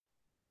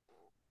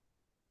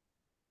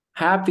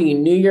Happy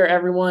New Year,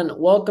 everyone.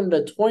 Welcome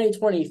to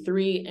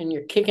 2023, and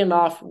you're kicking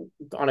off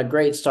on a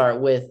great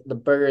start with the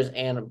Burgers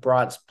and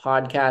Brats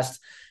podcast.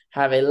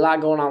 Have a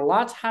lot going on,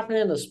 lots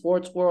happening in the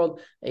sports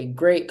world. A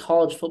great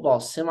college football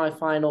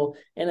semifinal.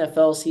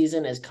 NFL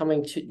season is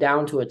coming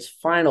down to its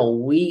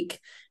final week,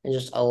 and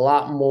just a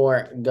lot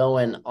more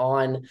going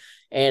on.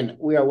 And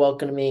we are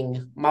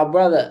welcoming my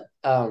brother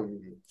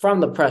from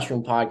the Press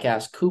Room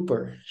podcast,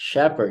 Cooper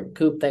Shepard.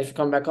 Coop, thanks for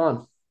coming back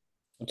on.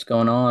 What's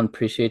going on?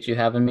 Appreciate you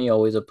having me.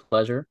 Always a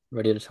pleasure.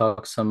 Ready to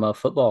talk some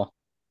football.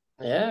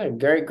 Yeah,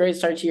 great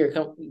start to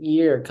your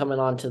year coming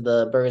on to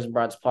the Burgers and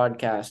Brats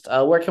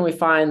podcast. Where can we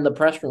find the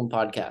Press Room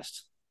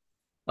podcast?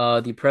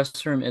 The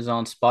press room is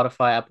on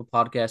Spotify, Apple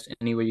Podcast,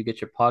 anywhere you get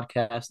your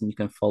podcast, and you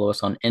can follow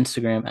us on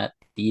Instagram at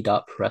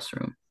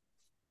the.pressroom.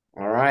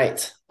 All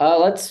right.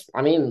 Let's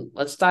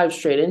dive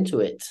straight into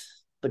it.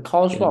 The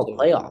college Get football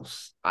into it.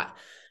 playoffs.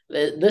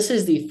 This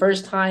is the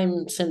first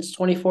time since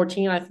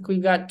 2014. I think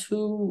we've got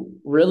two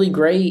really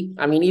great,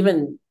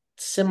 even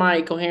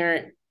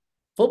semi-coherent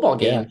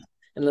football Yeah, games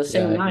in the yeah,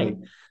 same I night.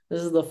 agree.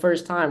 This is the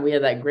first time we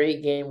had that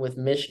great game with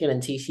Michigan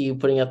and TCU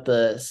putting up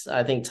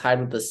I think, tied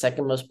with the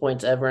second most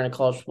points ever in a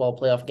college football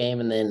playoff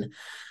game. And then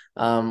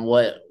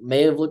what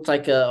may have looked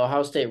like a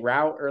Ohio State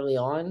rout early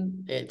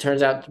on, it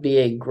turns out to be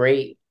a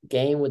great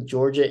game with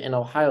Georgia and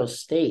Ohio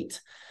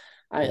State.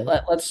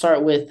 Yep. Let's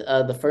start with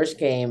the first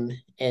game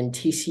in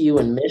TCU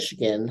and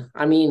Michigan.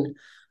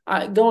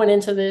 Going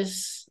into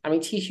this,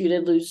 TCU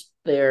did lose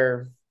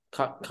their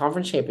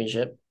conference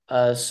championship.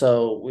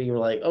 So we were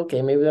like,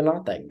 okay, maybe they're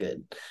not that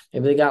good.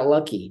 Maybe they got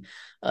lucky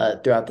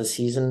throughout the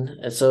season.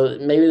 And so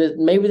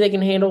maybe they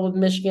can handle with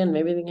Michigan.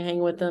 Maybe they can hang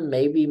with them.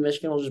 Maybe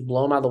Michigan will just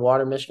blow them out of the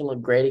water. Michigan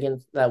looked great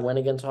against that win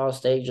against Ohio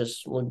State.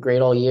 Just looked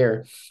great all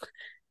year.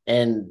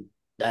 And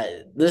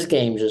this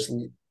game just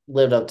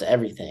lived up to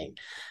everything.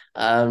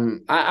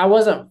 I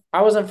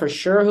wasn't for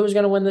sure who was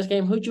going to win this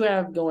game. Who'd you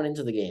have going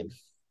into the game?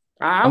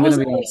 I I'm gonna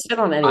wasn't be really honest. set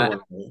on I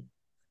anyone.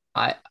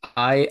 I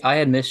I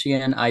had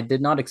Michigan. I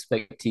did not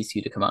expect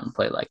TCU to come out and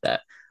play like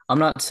that. I'm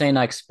not saying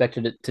I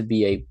expected it to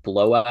be a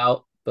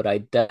blowout, but I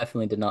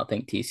definitely did not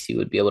think TCU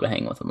would be able to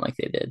hang with them like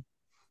they did.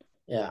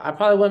 Yeah, I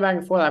probably went back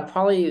and forth. I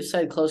probably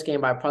said close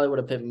game, but I probably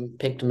would have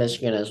picked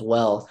Michigan as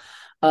well.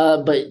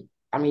 But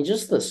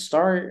just the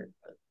start.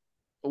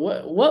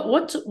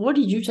 What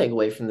did you take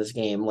away from this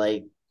game?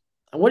 Like,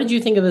 what did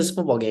you think of this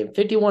football game?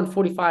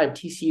 51-45,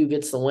 TCU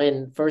gets the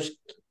win, first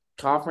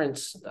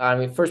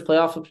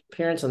playoff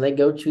appearance, and they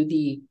go to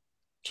the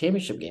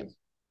championship game.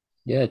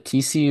 Yeah,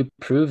 TCU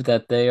proved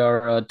that they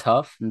are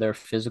tough and they're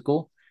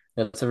physical.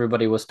 That's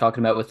everybody was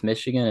talking about with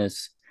Michigan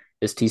is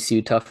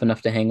TCU tough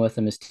enough to hang with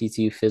them? Is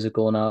TCU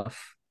physical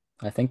enough?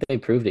 I think they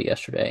proved it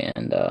yesterday,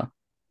 and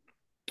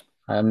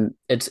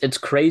it's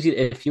crazy.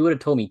 If you would have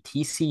told me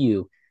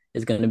TCU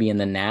is going to be in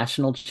the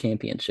national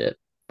championship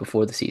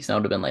before the season, I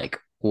would have been like,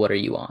 "What are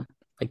you on?"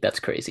 Like that's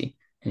crazy.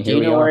 And Do here you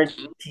we know are, where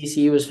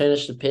TCU was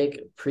finished to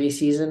pick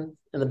preseason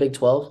in the Big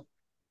 12?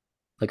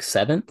 like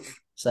seventh.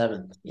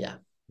 Seventh. Yeah.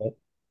 Yep.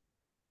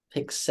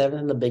 Pick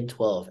seventh in the Big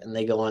 12, and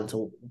they go on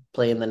to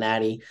play in the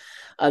Natty.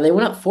 They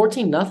went up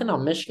 14-0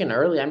 on Michigan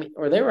early.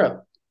 Or they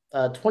were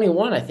up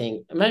 21, I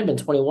think. It might have been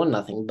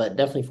 21-0, but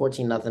definitely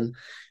 14-0.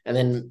 And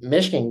then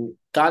Michigan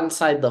got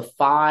inside the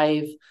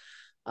five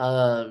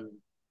uh,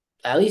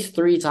 at least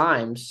three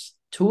times.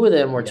 Two of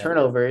them were Yeah.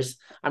 turnovers.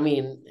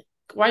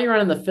 Why are you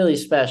running the Philly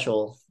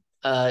special?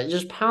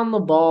 Just pound the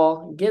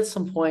ball, get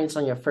some points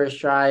on your first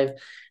drive,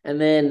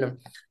 and then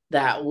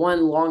that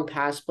one long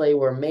pass play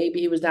where maybe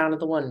he was down at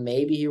the one,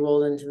 maybe he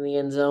rolled into the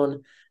end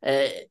zone.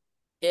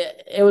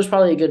 It was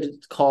probably a good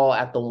call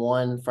at the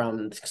one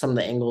from some of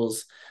the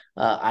angles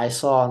I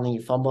saw, and then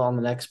you fumble on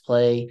the next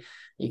play.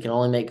 You can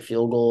only make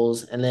field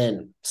goals, and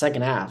then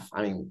second half,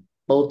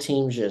 both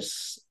teams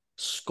just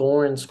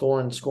scoring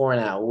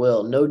at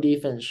will. No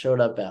defense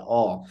showed up at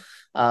all.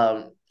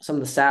 Some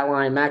of the stat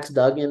line, Max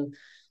Duggan,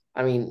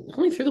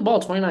 only threw the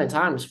ball 29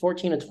 times,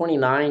 14 to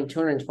 29,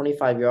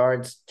 225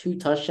 yards, two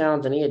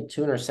touchdowns, and he had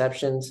two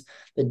interceptions.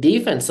 The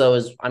defense, though,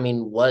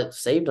 what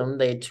saved them.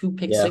 They had two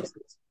pick Yeah.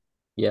 sixes.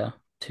 Yeah.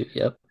 Two.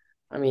 Yep.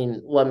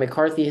 What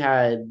McCarthy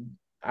had,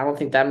 I don't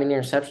think that many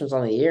interceptions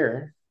on the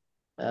year.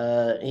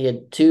 He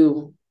had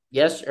two,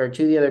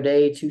 two the other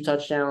day, two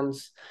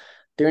touchdowns,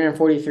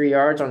 343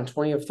 yards on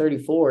 20 of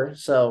 34.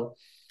 So,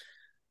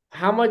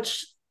 how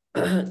much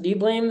do you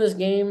blame this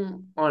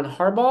game on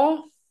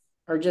Harbaugh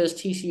or just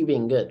TCU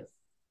being good?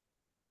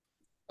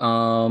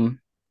 Um,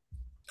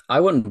 I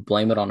wouldn't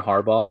blame it on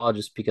Harbaugh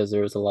just because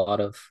there was a lot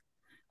of.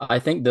 I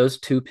think those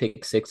two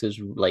pick sixes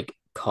like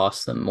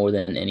cost them more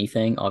than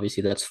anything.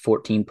 Obviously, that's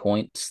 14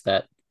 points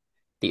that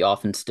the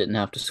offense didn't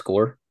have to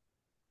score.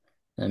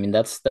 I mean,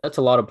 that's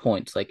a lot of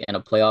points, like in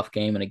a playoff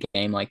game and a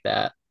game like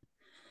that.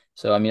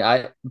 So I mean,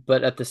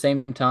 but at the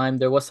same time,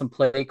 there was some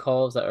play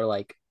calls that are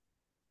like,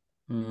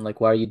 like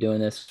why are you doing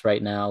this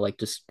right now? Like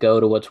just go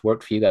to what's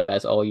worked for you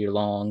guys all year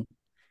long.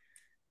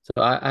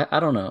 So I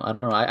don't know. I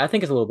don't know. I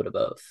think it's a little bit of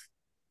both.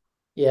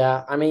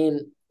 Yeah,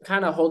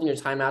 kind of holding your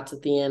timeouts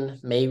at the end,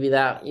 maybe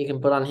that you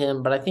can put on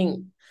him, but I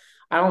think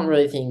I don't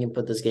really think you can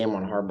put this game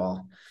on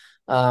hardball.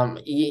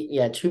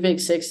 Yeah, two pick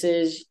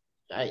sixes.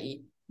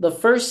 The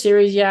first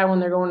series, yeah, when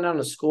they're going down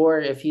to score,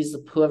 if he's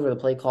whoever the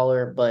play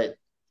caller, but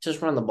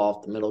just run the ball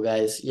up the middle,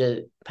 guys.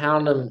 You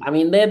pound them. I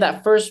mean, they had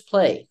that first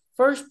play,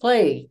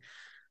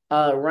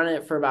 run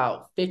it for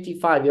about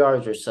 55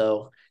 yards or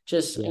so.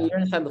 Just and Yeah. you're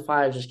inside the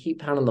five, just keep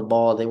pounding the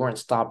ball. They weren't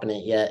stopping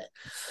it yet.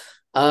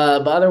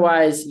 But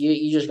otherwise,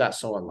 you just got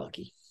so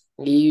unlucky.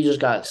 You just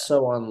got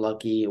so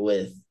unlucky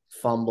with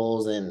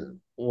fumbles and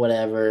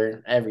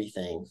whatever,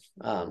 everything,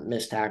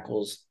 missed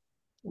tackles.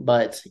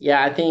 But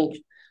yeah, I think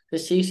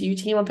this TCU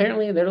team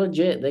apparently they're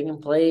legit. They can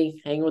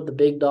play, hang with the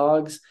big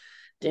dogs.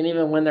 Didn't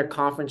even win their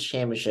conference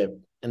championship,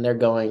 and they're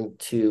going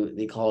to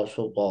the college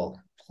football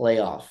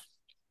playoff.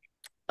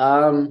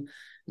 Um,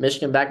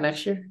 Michigan back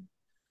next year?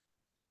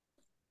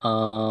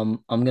 I'm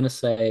gonna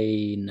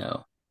say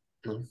no.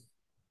 No.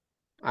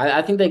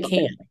 I think they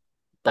can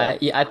though.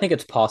 I think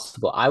it's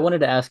possible. I wanted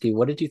to ask you,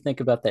 what did you think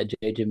about that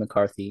JJ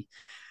McCarthy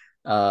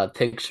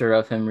picture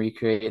of him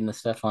recreating the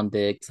Stephon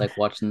Diggs, like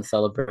watching the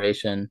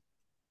celebration?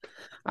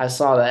 I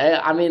saw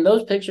that. I mean,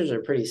 those pictures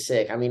are pretty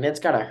sick. I mean, it's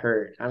gotta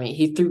hurt. I mean,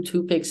 he threw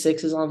two pick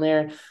sixes on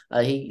there.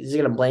 He's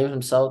gonna blame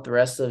himself the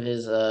rest of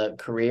his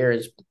career.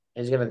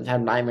 He's gonna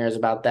have nightmares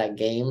about that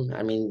game.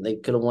 I mean, they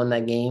could have won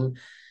that game,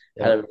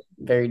 had Yep. a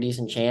very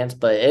decent chance.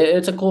 But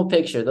it's a cool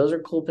picture. Those are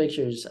cool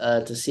pictures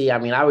to see. I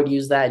mean, I would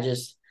use that.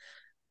 Just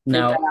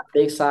print that Now, out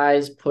big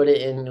size, put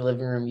it in your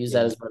living room, use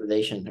that yeah. as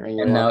motivation or in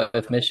your And locker. now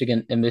if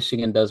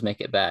Michigan does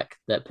make it back,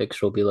 that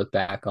picture will be looked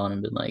back on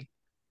and been like,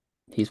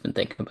 he's been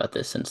thinking about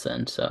this since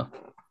then. So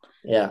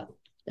Yeah,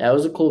 yeah, it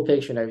was a cool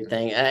picture and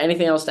everything.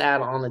 Anything else to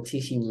add on the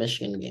TCU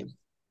Michigan game?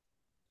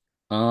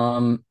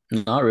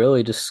 not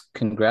really. Just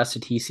congrats to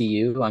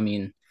TCU. I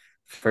mean,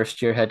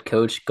 first year head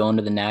coach going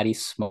to the Natty,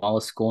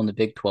 smallest school in the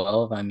Big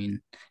 12. I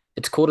mean,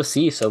 it's cool to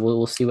see. So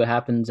we'll see what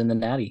happens in the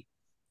Natty.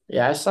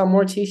 Yeah, I saw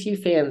more TCU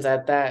fans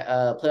at that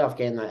playoff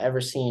game than I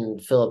ever seen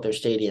fill up their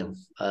stadium.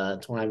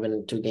 It's when I've been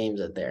in two games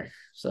at there,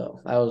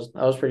 so that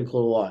was pretty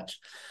cool to watch.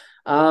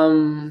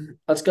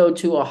 Let's go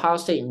to Ohio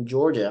State and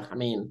Georgia. I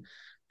mean,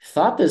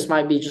 thought this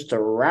might be just a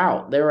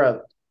rout. They were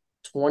up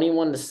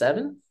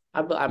 21-7.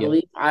 I Yep.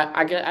 believe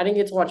I didn't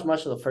get to watch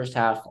much of the first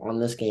half on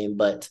this game,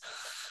 but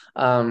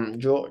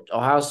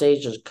Ohio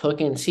State's just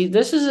cooking. See,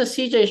 this is a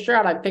CJ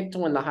Stroud I picked to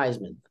win the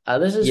Heisman.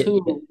 This is Yeah, yeah.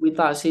 who we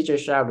thought CJ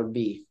Stroud would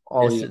be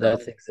all This year.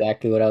 that's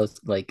exactly what I was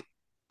like.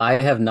 I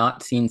have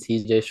not seen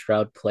CJ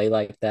Stroud play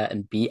like that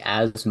and be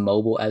as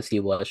mobile as he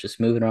was, just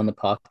moving around the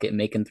pocket,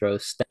 making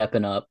throws,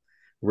 stepping up,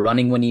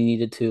 running when he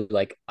needed to.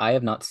 Like I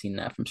have not seen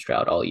that from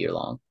Stroud all year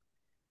long.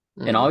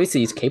 And Mm.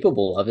 obviously he's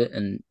capable of it.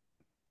 And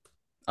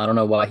I don't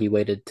know why he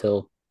waited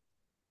till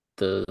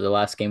the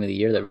last game of the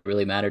year that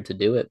really mattered to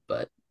do it.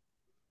 But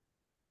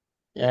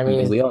Yeah, I I mean,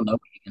 mean, we all know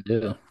what he can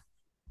do.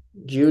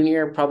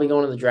 junior probably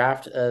going to the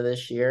draft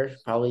this year,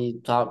 probably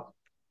top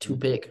two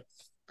pick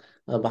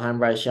behind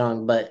Bryce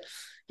Young. But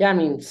yeah, I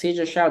mean,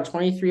 CJ Stroud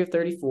 23 of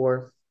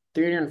 34,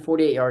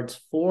 348 yards,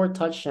 four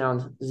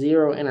touchdowns,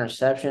 zero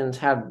interceptions,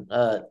 had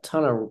a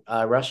ton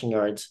of rushing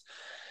yards,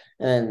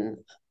 and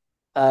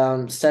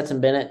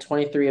Stetson Bennett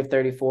 23 of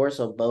 34,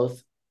 so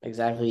both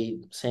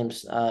exactly same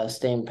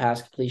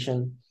pass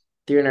completion,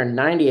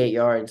 398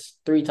 yards,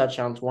 three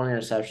touchdowns, one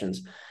interceptions.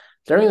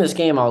 During this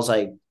game, I was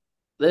like,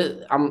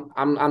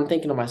 I'm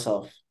thinking to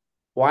myself,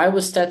 why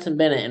was Stetson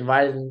Bennett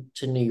invited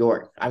to New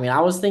York? I mean, I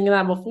was thinking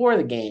that before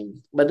the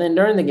game, but then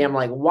during the game, I'm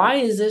like, why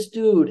is this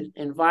dude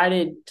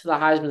invited to the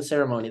Heisman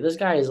ceremony? This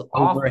guy is Over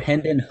awful.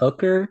 Hendon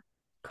Hooker?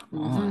 Come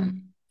on.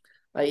 Mhm.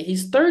 Like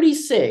he's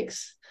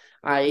 36.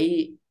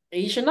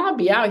 He should not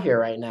be out here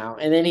right now.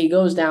 And then he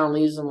goes down,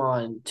 leaves them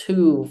on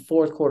two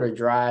fourth quarter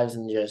drives,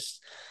 and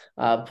just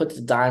puts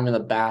a dime in the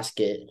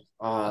basket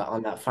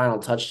on that final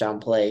touchdown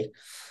play.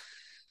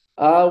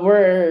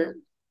 Where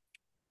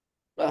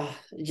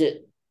just,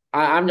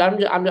 I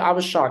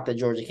was shocked that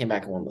Georgia came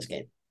back and won this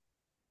game.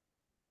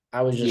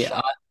 I was just Yeah,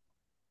 shocked.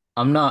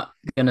 I'm not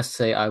gonna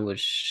say I was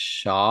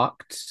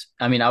shocked.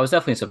 I mean, I was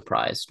definitely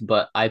surprised,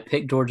 but I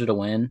picked Georgia to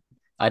win.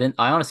 I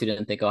honestly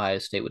didn't think Ohio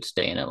State would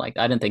stay in it. Like,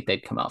 I didn't think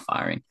they'd come out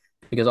firing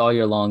because all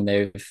year long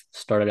they've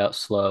started out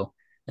slow,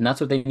 and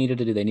that's what they needed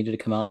to do. They needed to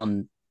come out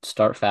and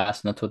start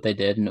fast, and that's what they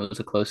did, and it was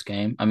a close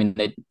game. I mean,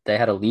 they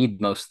had a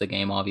lead most of the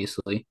game,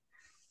 obviously,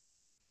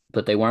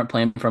 but they weren't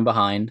playing from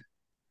behind.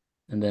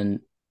 And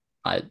then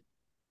I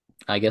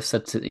I guess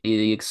that's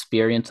the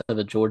experience of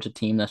a Georgia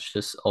team that's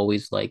just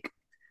always like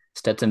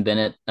Stetson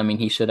Bennett. I mean,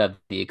 he should have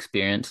the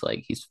experience.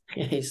 Like he's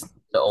He's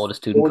the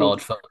oldest dude in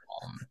college 40.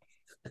 football.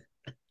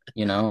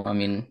 I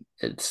mean,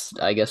 it's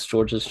I guess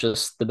Georgia's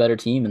just the better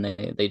team, and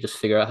they just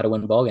figure out how to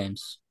win ball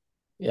games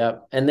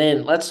Yep. And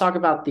then let's talk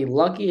about the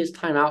luckiest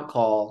timeout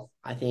call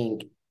I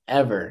think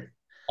ever.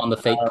 on the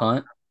fake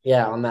punt.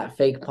 Yeah, on that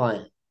fake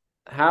punt.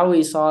 How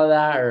we saw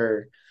that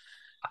or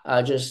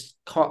just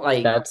caught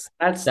like That's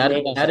that's that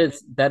nails. that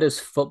is that is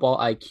football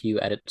IQ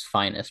at its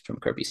finest from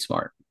Kirby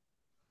Smart.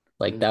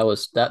 Like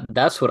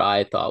that's what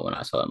I thought when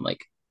I saw him.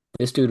 Like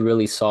this dude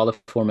really saw the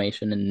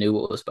formation and knew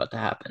what was about to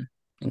happen.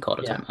 and called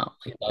a Yeah. timeout.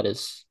 Like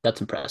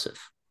that's impressive.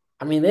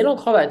 I mean, they don't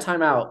call that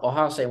timeout.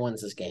 Ohio State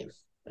wins this game.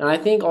 And I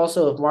think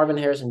also if Marvin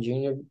Harrison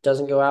Jr.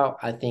 doesn't go out,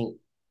 I think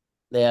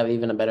they have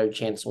even a better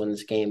chance to win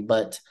this game.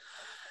 But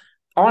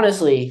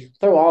honestly,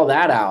 throw all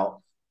that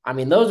out. I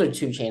mean, those are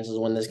two chances to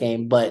win this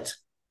game. But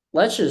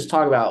let's just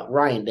talk about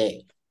Ryan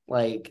Day.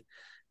 Like,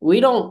 we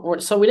didn't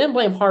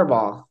blame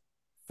Harbaugh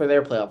for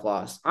their playoff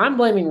loss. I'm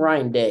blaming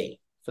Ryan Day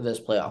for this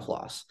playoff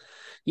loss.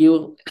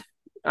 You,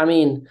 I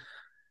mean,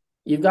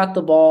 you've got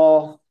the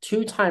ball,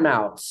 two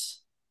timeouts.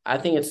 I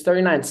think it's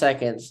 39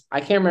 seconds. I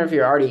can't remember if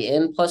you're already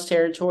in plus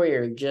territory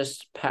or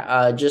just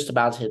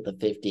about to hit the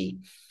 50.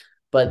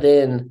 But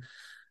then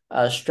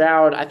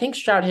Stroud, I think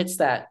Stroud hits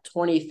that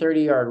 20,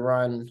 30-yard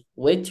run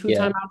with two Yeah,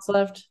 timeouts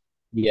left.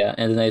 yeah,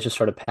 and then they just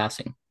started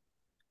passing.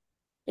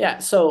 Yeah,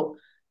 so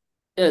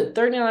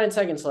 39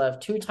 seconds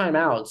left, two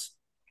timeouts.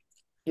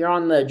 You're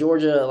on the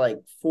Georgia like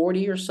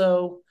 40 or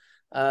so.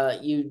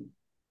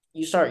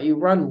 You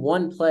run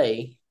one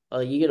play,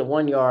 you get a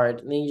 1 yard,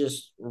 and then you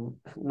just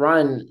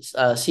run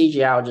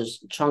CG out,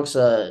 just chunks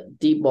a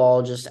deep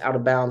ball just out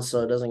of bounds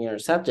so it doesn't get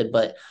intercepted.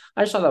 But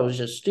I just thought that was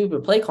just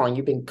stupid play calling.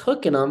 You've been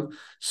cooking them,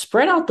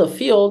 spread out the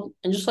field,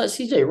 and just let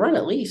CJ run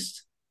at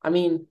least. I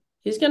mean,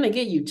 he's going to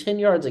get you 10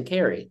 yards a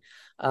carry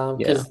Yeah,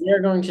 because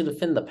they're going to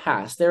defend the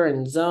pass. They're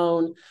in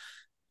zone.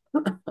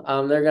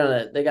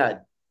 They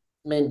got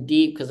men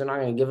deep because they're not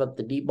going to give up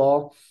the deep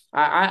ball.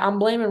 I'm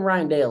blaming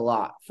Ryan Day a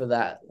lot for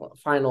that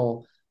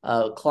final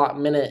clock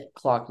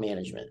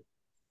management.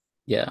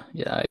 yeah,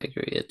 I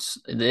agree.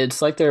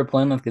 It's like they were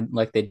playing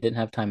like they didn't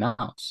have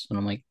timeouts, and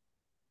I'm like,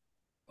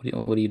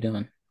 what are you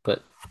doing?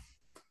 But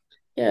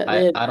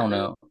Yeah, I don't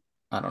know.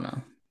 I don't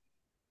know.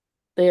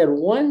 they had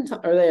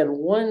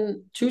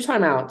two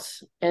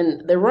timeouts,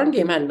 and their run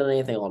game hadn't done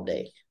anything all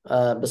day.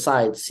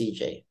 Besides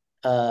CJ,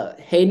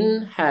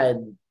 Hayden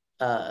had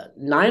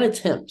 9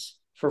 attempts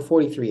for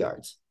 43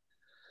 yards.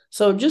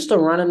 So just to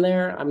run him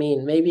there, I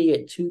mean, maybe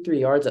get 2, 3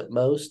 yards at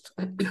most.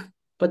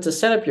 But to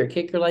set up your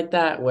kicker like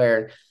that,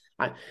 where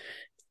I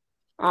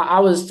I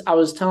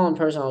was telling the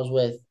person I was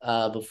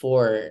with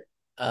before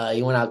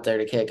he went out there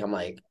to kick, I'm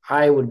like,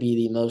 I would be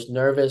the most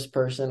nervous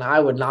person. I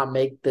would not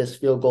make this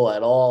field goal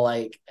at all.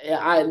 Like,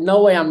 I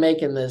no way I'm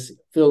making this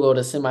field goal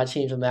to send my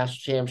team to the national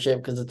championship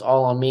because it's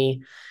all on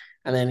me.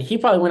 And then he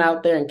probably went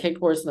out there and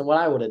kicked worse than what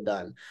I would have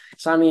done.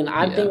 So I mean,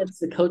 I think Yeah, it's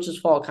the coach's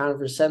fault kind of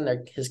for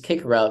setting his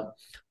kicker up,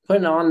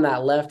 putting on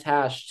that left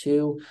hash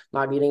too,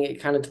 not getting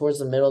it kind of towards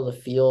the middle of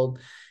the field,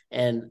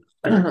 and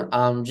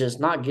just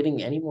not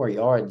getting any more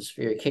yards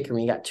for your kicker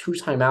when you got two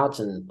timeouts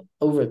and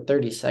over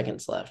 30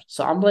 seconds left.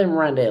 So I'm blaming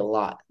Ryan Day a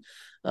lot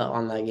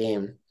on that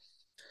game.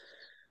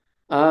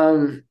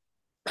 Um,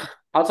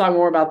 I'll talk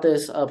more about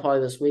this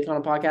probably this week on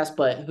a podcast.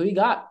 But who you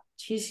got?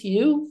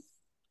 TCU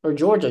or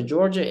Georgia?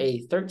 Georgia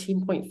a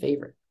 13-point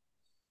favorite.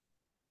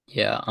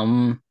 yeah.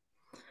 I'm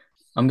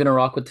gonna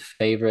rock with the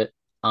favorite.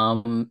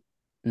 I'm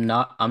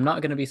not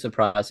gonna be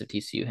surprised if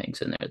TCU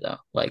hangs in there though.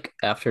 Like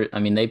after, I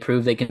mean, they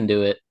prove they can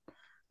do it.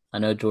 I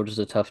know Georgia's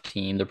a tough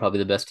team. They're probably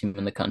the best team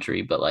in the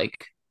country, but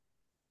like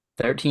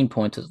 13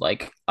 points is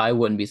like I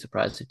wouldn't be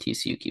surprised if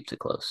TCU keeps it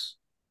close.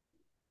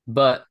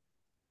 But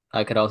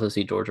I could also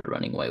see Georgia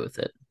running away with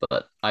it.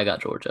 But I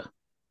got Georgia.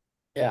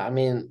 Yeah, I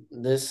mean,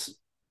 this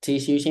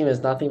TCU team has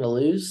nothing to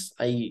lose.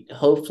 I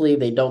hopefully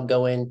they don't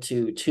go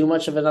into too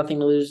much of a nothing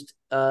to lose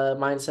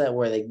mindset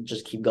where they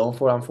just keep going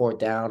for it on fourth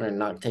down and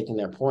not taking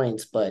their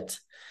points. But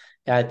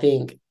yeah, I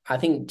think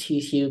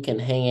TCU can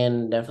hang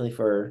in definitely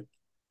for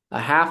a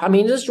half. I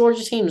mean, this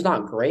Georgia team is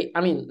not great.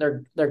 I mean,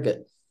 they're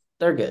good.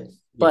 They're good.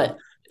 Yeah. But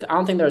I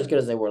don't think they're as good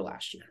as they were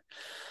last year.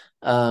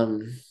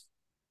 Um,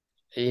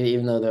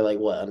 even though they're like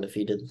what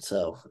undefeated.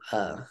 So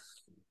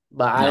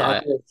but No, I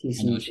think the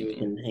I know TCU what you team mean.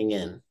 can hang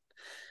in.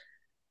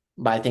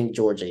 But I think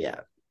Georgia,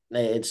 yeah,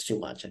 it's too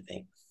much. I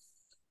think,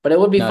 but it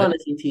would be Now fun to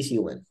see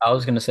TCU win. I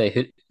was gonna say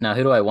who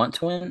do I want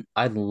to win?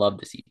 I'd love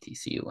to see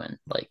TCU win.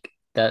 Like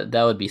that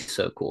would be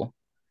so cool.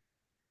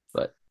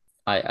 But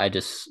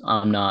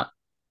I'm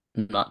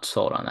not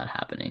sold on that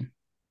happening.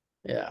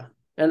 Yeah,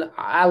 and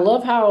I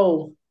love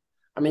how,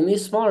 I mean,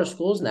 these smaller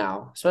schools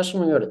now, especially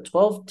when we go to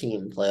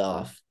 12-team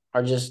playoff,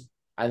 are just.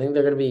 I think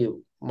they're going to be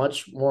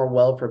much more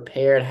well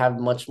prepared, have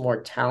much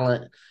more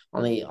talent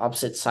on the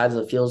opposite sides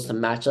of the fields to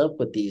match up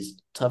with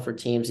these tougher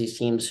teams. These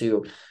teams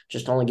who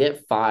just only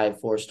get 5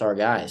 4-star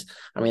guys.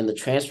 I mean, the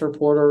transfer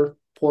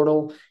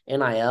portal,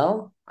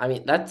 NIL. I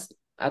mean, that's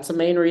the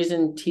main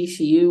reason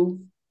TCU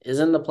is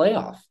in the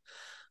playoff.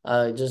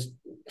 Just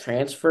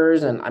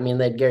transfers, and I mean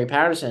they had Gary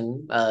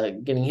Patterson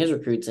getting his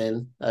recruits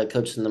in,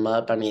 coaching them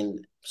up. I mean,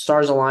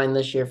 stars aligned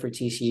this year for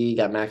TCU. You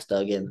got Max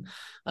Duggan,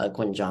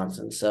 Quentin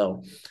Johnson.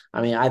 So,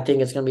 I mean, I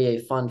think it's going to be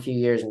a fun few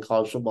years in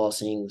college football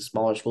seeing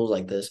smaller schools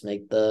like this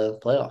make the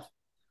playoff.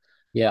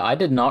 Yeah, I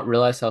did not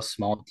realize how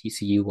small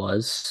TCU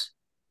was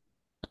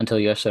until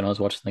yesterday when I was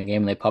watching the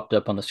game and they popped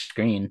up on the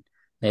screen.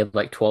 They have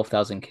like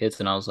 12,000 kids,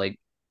 and I was like,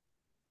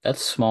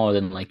 that's smaller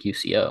than like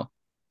UCO.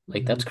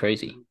 Like that's Mhm.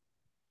 crazy.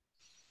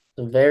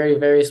 A very,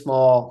 very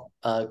small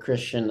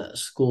Christian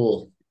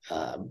school,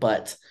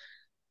 but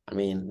I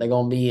mean, they're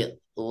going to be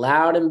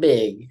loud and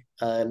big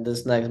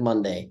this next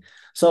Monday.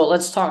 So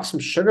let's talk some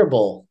Sugar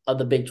Bowl of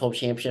the Big 12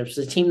 championships.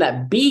 The team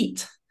that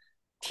beat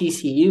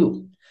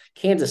TCU,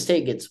 Kansas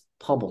State gets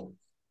pummeled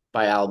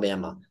by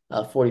Alabama,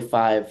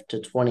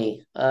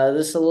 45-20.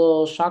 This is a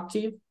little shock to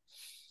you?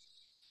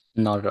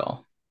 Not at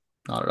all.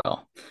 Not at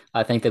all.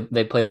 I think that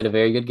they played a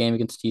very good game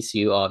against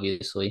TCU,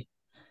 obviously,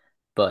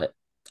 but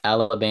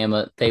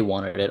Alabama, they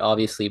wanted it.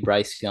 Obviously,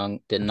 Bryce Young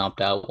didn't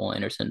opt out. Will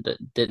Anderson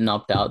didn't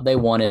opt out. They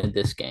wanted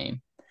this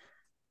game.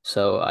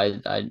 So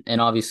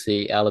and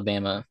obviously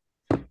Alabama,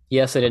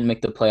 yes, they didn't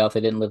make the playoff.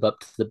 They didn't live up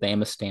to the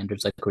Bama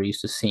standards like we're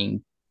used to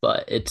seeing,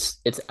 but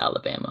it's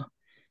Alabama.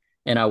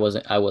 And I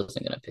wasn't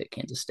gonna pick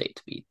Kansas State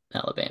to beat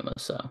Alabama.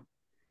 So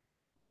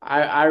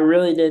I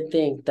really did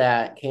think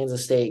that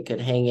Kansas State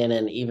could hang in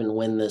and even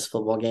win this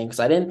football game because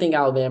I didn't think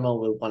Alabama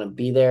would want to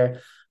be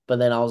there. But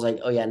then I was like,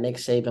 oh yeah, Nick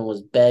Saban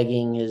was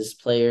begging his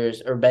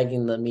players or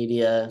begging the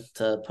media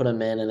to put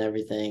him in and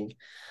everything.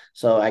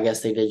 So I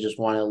guess they did just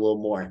want it a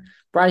little more.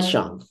 Bryce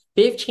Young,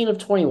 15 of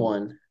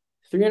 21,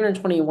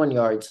 321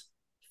 yards,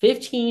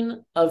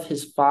 15 of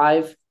his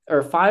five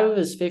of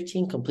his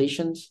 15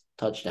 completions,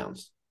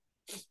 touchdowns.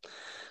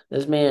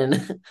 This man,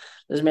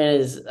 this man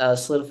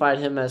has solidified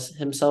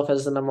himself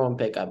as the number one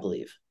pick, I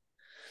believe.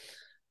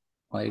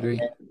 I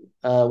agree.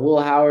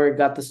 Will Howard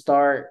got the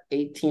start,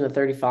 18 to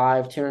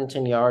 35,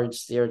 210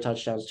 yards, 0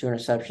 touchdowns, 2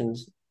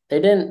 interceptions. They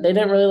didn't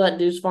really let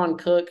Deuce Vaughn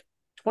cook.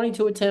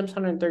 22 attempts,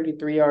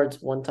 133 yards,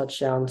 1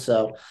 touchdown.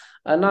 So,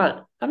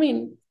 not I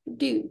mean,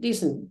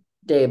 decent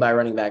day by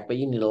running back, but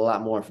you need a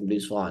lot more from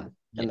Deuce Vaughn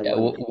in the Yeah,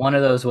 run game. one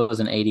of those was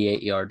an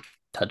 88-yard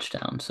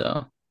touchdown.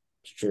 So,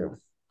 It's true.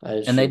 That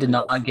is and they true. did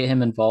not get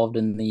him involved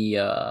in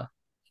the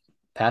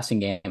passing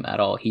game at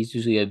all. He's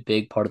usually a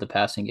big part of the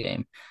passing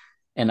game.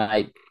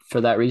 And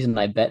for that reason,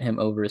 I bet him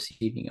over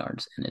receiving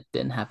yards, and it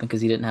didn't happen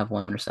because he didn't have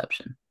one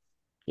reception.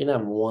 You can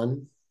have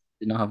one.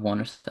 Did not have one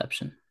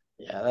reception.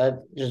 Yeah,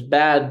 that just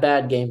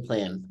bad game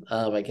plan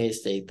by K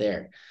State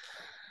there.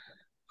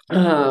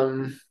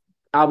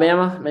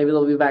 Alabama, maybe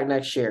they'll be back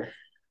next year.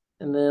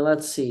 And then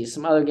let's see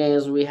some other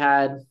games we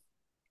had.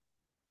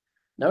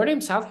 Notre Dame,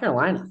 South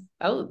Carolina.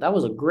 That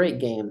was a great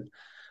game.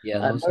 Yeah,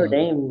 that was Notre a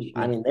Dame,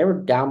 I mean, they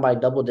were down by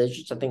double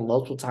digits, I think,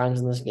 multiple times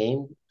in this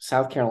game.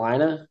 South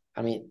Carolina,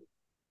 I mean,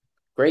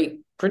 great,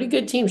 pretty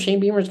good team.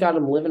 Shane Beamer's got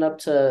them living up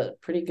to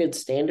pretty good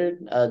standard.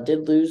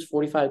 Did lose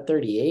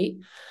 45-38.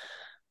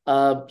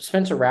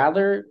 Spencer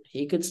Rattler,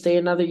 he could stay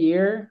another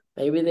year.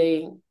 Maybe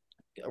they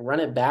run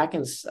it back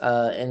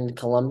in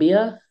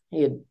Columbia.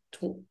 He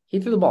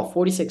threw the ball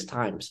 46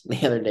 times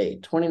the other day.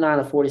 29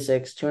 of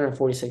 46,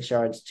 246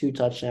 yards, 2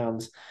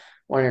 touchdowns,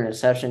 1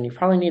 interception. You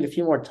probably need a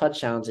few more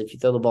touchdowns if you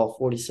throw the ball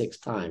 46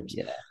 times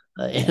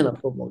yeah. in a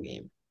football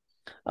game.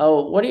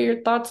 Oh, what are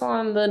your thoughts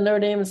on the Notre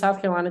Dame and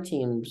South Carolina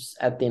teams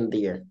at the end of the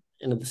year,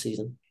 end of the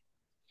season?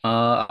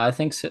 I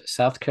think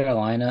South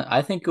Carolina.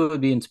 I think it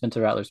would be in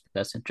Spencer Rattler's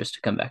best interest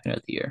to come back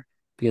another year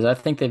because I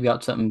think they've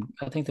got something.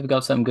 I think they've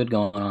got something good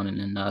going on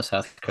in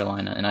South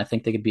Carolina, and I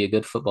think they could be a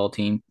good football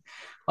team.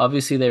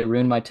 Obviously, they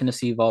ruined my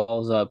Tennessee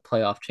Vols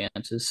playoff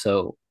chances,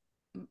 so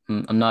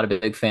I'm not a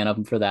big fan of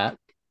them for that.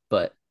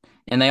 But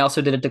and they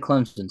also did it to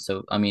Clemson,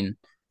 so I mean,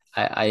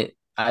 I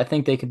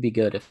think they could be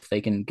good if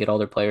they can get all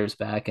their players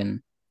back.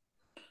 And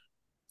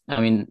I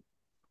mean,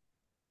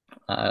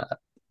 uh,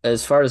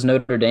 as far as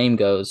Notre Dame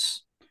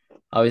goes.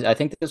 I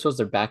think this was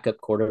their backup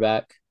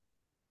quarterback,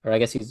 or I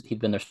guess he'd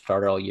been their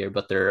starter all year,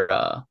 but their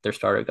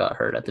starter got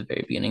hurt at the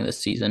very beginning of the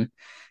season,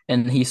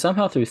 and he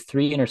somehow threw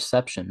 3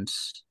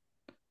 interceptions,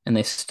 and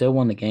they still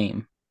won the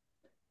game.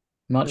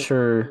 I'm not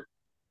sure.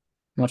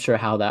 I'm not sure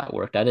how that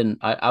worked.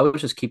 I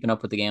was just keeping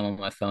up with the game on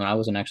my phone. I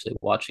wasn't actually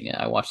watching it.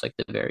 I watched like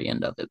the very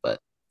end of it, but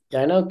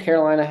Yeah, I know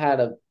Carolina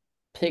had a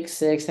pick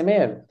six. They may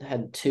have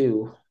had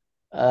two.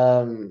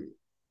 Um,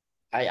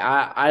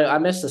 I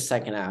missed the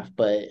second half,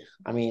 but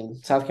I mean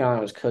South Carolina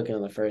was cooking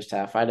in the first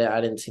half. I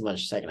didn't see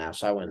much second half,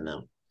 so I wouldn't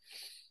know.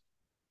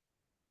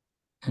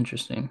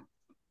 interesting.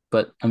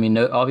 But I mean,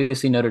 no,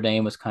 obviously Notre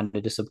Dame was kind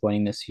of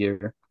disappointing this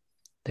year.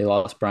 They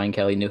lost Brian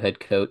Kelly, new head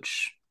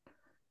coach.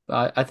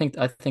 I think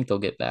they'll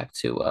get back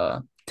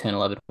to 10,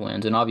 11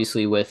 wins. And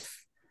obviously with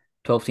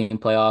 12 team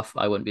playoff,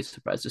 I wouldn't be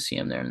surprised to see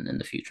them there in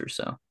the future.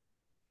 So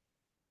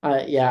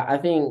Yeah, I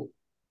think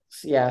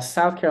yeah,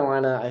 South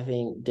Carolina I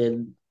think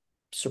did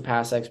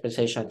surpass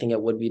expectation. I think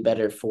it would be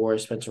better for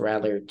Spencer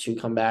Rattler to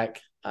come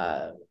back.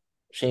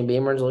 Shane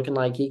Beamer's looking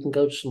like he can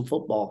coach some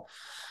football.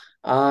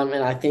 And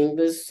I think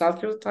this South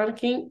Carolina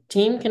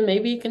team can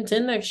maybe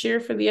contend next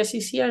year for the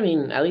SEC. I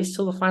mean, at least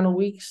till the final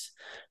weeks.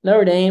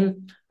 Notre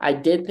Dame, I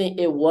did think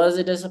it was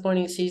a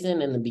disappointing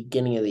season in the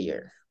beginning of the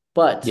year,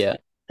 but yeah,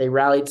 they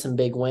rallied some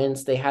big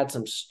wins. They had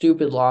some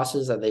stupid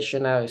losses that they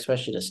shouldn't have,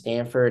 especially to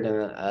Stanford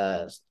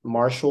and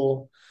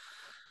Marshall.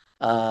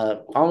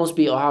 Almost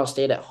beat Ohio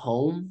State at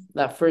home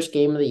that first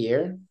game of the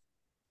year.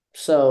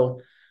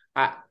 So,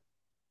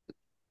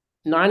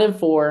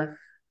 9-4,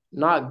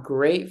 not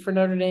great for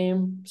Notre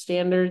Dame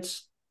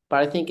standards, but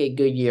I think a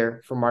good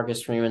year for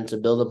Marcus Freeman to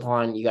build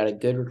upon. You got a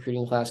good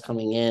recruiting class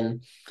coming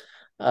in.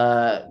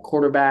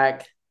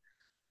 Quarterback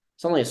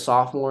It's only a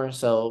sophomore,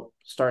 so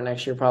start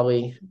next year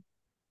probably.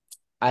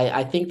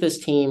 I think this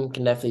team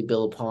can definitely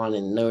build upon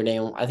and Notre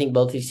Dame. I think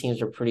both these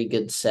teams are pretty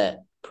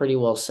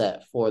well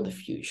set for the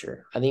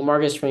future. I think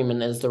Marcus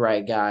Freeman is the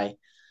right guy.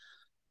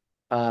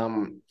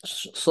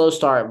 Slow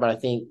start, but I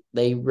think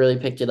they really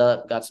picked it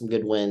up, got some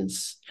good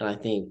wins, and I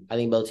think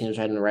both teams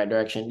are heading in the right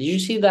direction. Did you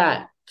see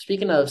that?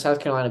 Speaking of South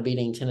Carolina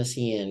beating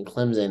Tennessee and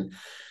Clemson,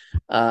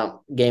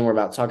 game we're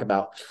about to talk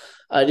about,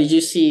 did you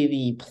see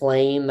the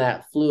plane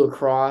that flew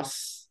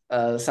across?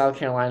 The South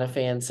Carolina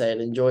fan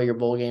said, "Enjoy your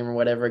bowl game or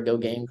whatever. Go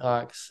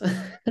Gamecocks."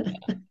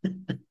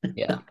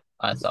 Yeah,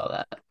 I saw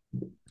that.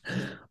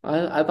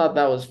 I thought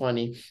that was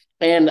funny.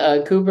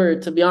 And Cooper,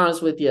 to be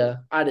honest with you,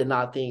 I did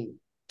not think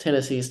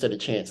Tennessee stood a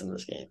chance in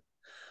this game.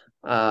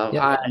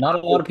 Yeah, I not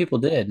a lot of people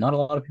did. Not a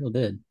lot of people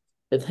did.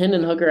 with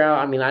Hendon Hooker out,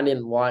 I mean, I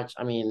didn't watch.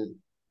 I mean,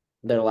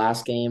 their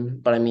last game,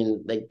 but I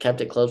mean, they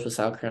kept it close with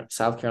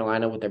South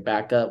Carolina with their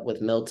backup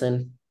with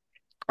Milton.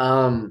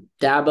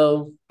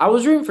 Dabo, I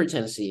was rooting for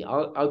Tennessee.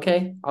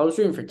 Okay, I was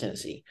rooting for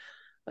Tennessee.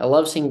 I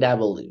love seeing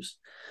Dabo lose.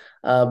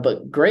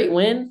 But great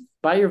win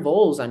by your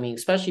Vols. I mean,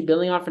 especially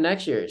building on for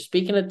next year.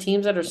 Speaking of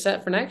teams that are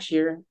set for next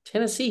year,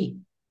 Tennessee,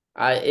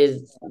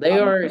 they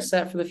are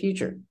set for the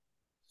future.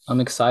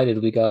 I'm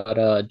excited. We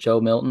got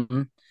Joe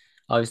Milton.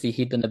 Obviously,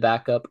 he'd been the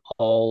backup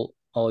all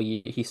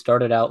year. He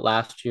started out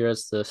last year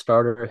as the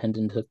starter.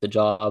 Hendon took the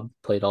job,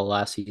 played all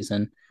last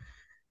season.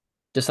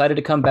 Decided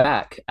to come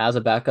back as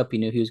a backup. He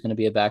knew he was going to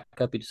be a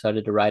backup. He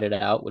decided to ride it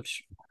out,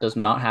 which does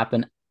not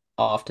happen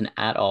often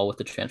at all with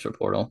the transfer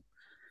portal.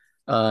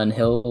 And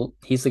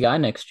he's the guy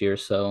next year.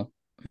 So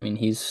I mean,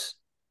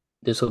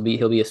 he'll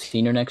be a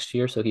senior next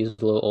year. So he's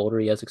a little older.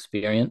 He has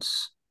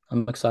experience.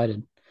 I'm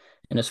excited.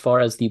 And as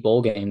far as the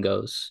bowl game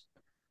goes,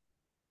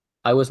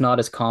 I was not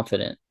as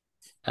confident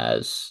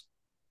as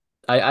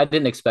I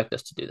didn't expect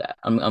us to do that.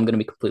 I'm going to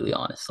be completely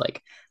honest.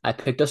 Like I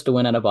picked us to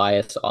win out of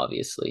bias,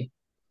 obviously,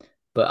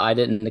 but I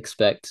didn't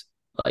expect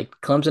like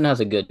Clemson has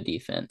a good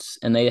defense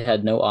and they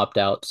had no opt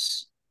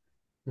outs,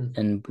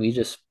 and we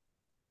just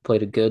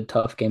played a good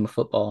tough game of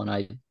football. And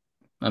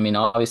I mean,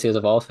 obviously as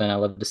a Vols fan, I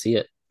love to see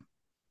it.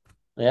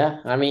 Yeah,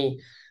 I mean,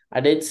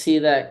 I did see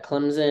that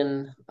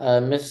Clemson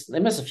missed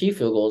a few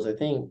field goals, I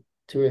think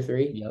two or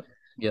three, Yep.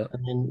 Yep.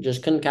 and then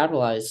just couldn't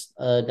capitalize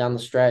down the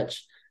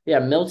stretch. Yeah,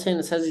 Milton,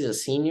 it says he's a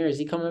senior. Is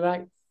he coming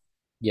back?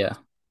 Yeah.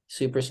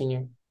 Super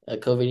senior,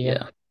 COVID year,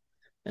 Yeah.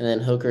 and then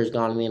Hooker's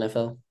gone in the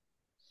NFL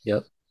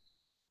Yep.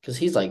 because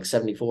he's like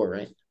 74,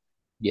 right?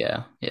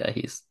 Yeah. Yeah.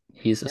 He's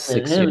a And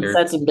six him and year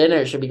Stetson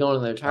Bennett should be going to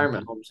the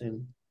retirement starter. home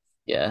soon.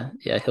 Yeah.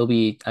 Yeah.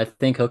 I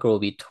think Hooker will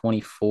be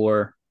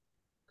 24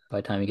 by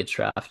the time he gets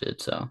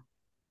drafted. So All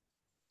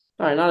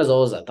right, not as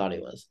old as I thought he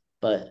was,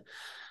 but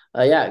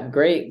yeah,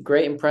 great,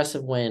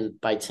 impressive win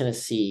by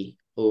Tennessee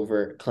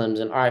over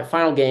Clemson. All right,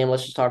 final game.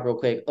 Let's just talk real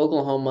quick.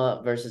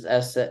 Oklahoma versus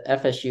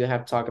FSU.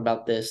 Have to talk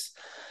about this.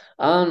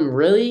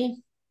 Really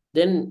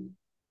didn't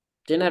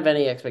have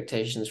any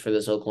expectations for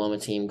this Oklahoma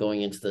team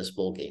going into this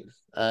bowl game.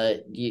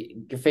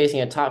 You're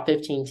facing a top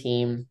 15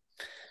 team.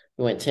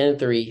 We went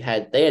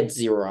 10-3. They had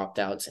zero opt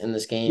outs in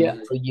this yeah.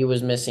 game. OU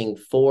was missing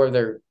four of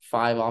their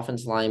five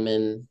offense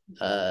linemen,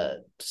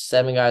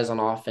 seven guys on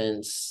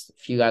offense,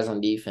 a few guys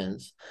on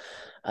defense.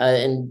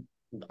 And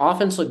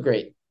offense looked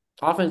great.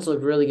 Offense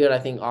looked really good. I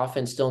think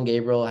offense, Dylan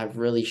Gabriel have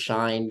really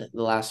shined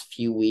the last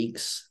few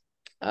weeks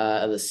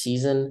of the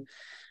season.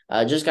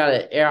 Just got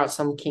to air out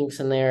some kinks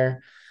in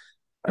there.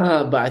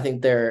 But I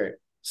think they're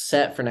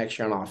set for next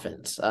year on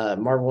offense.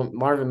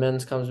 Marvin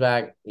Mims comes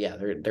back. Yeah,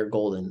 they're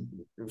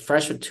golden.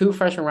 Two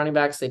freshman running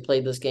backs. They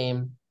played this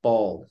game.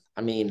 Ball.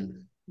 I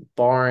mean,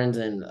 Barnes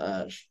and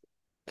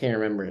can't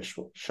remember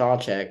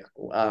Shawcheck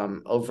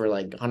over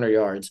like 100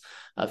 yards,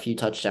 a few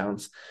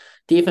touchdowns.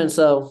 Defense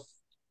though,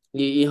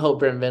 you hope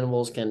Brent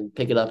Venables can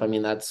pick it up. I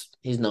mean,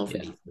 he's known for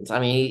Yeah. defense. I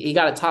mean, he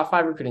got a top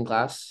 5 recruiting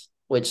class,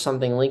 which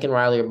something Lincoln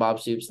Riley or Bob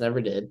Stoops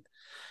never did.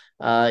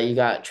 You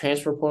got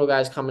transfer portal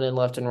guys coming in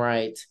left and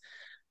right.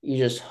 You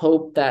just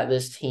hope that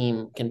this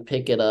team can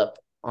pick it up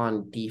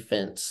on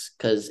defense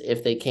because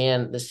if they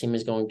can, this team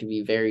is going to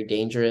be very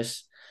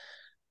dangerous.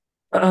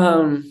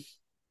 Um,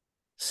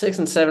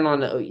 6-7 on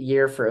the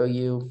year for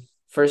OU,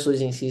 first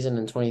losing season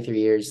in 23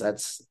 years.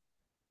 That's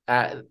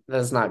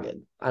not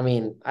good. I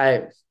mean,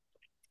 I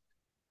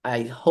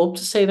hope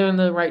to say they're in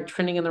the right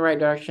trending in the right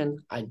direction.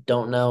 I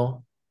don't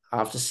know. I'll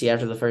have to see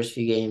after the first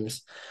few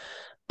games.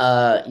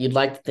 You'd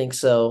like to think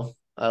so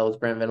with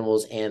Brent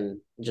Venables and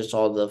just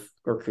all the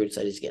recruits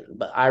that he's getting,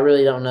 but I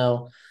really don't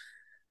know.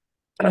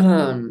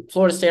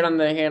 Florida State, on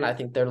the other hand, I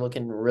think they're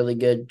looking really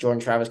good. Jordan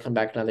Travis come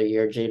back another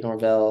year. Jade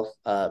Norvell,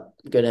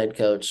 good head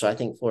coach. So I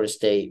think Florida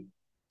State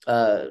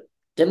uh,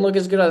 didn't look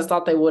as good as I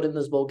thought they would in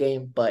this bowl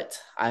game, but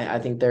I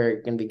think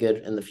they're going to be good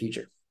in the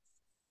future.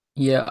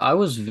 Yeah. I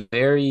was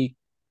very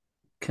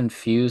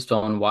confused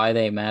on why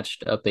they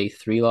matched up a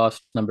three-loss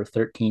number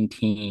 13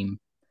 team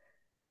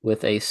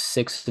with a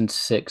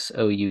 6-6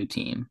 OU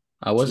team.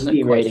 I wasn't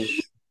TV quite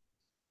ratings.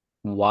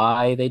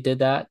 why they did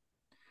that.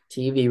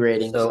 TV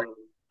ratings. So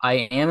I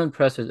am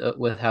impressed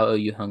with how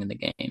OU hung in the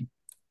game.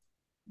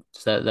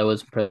 So that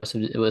was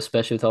impressive. It was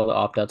especially with all the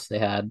opt outs they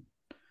had,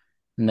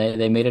 and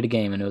they made it a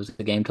game, and it was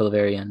a game till the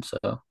very end.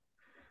 So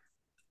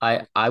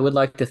I would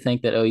like to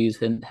think that OU's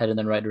headed in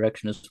the right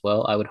direction as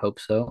well. I would hope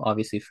so.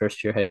 Obviously,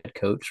 first year head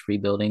coach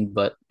rebuilding,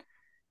 but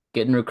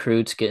getting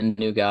recruits, getting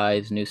new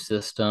guys, new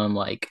system.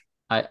 Like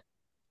I,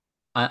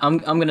 I'm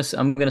gonna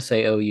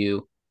say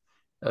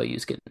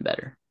OU's getting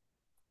better.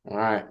 All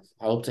right.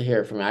 I hope to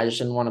hear it from you. I just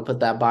didn't want to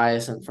put that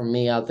bias in from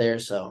me out there,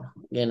 so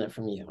I'm getting it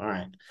from you. All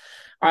right.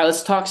 All right,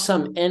 let's talk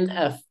some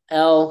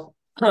NFL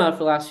for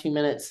the last few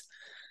minutes.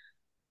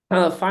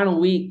 Final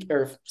week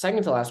or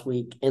second to last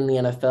week in the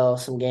NFL,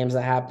 some games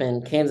that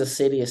happened. Kansas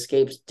City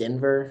escapes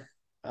Denver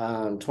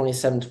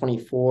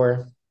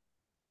 27-24.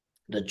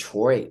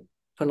 Detroit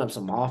putting up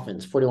some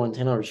offense,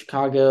 41-10 over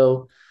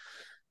Chicago.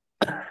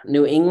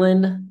 New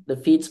England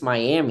defeats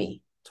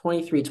Miami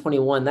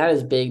 23-21. That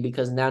is big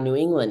because now New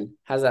England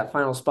has that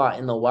final spot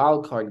in the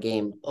wild card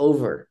game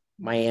over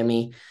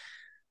Miami.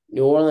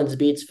 New Orleans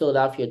beats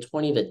Philadelphia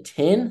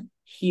 20-10.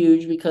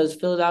 Huge because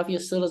Philadelphia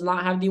still does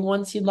not have the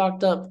one seed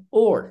locked up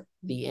or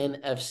the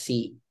NFC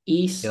Yep.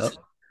 East.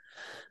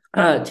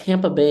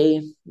 Tampa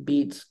Bay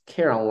beats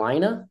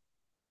Carolina.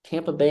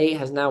 Tampa Bay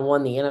has now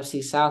won the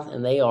NFC South,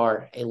 and they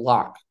are a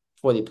lock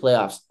for the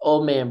playoffs.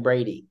 Old man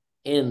Brady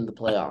in the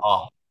playoffs.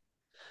 Oh,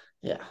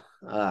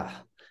 Yeah.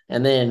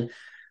 And then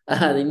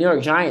the New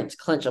York Giants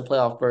clinch a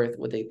playoff berth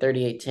with a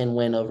 38-10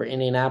 win over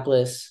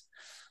Indianapolis.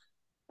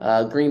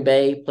 Green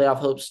Bay, playoff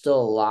hopes still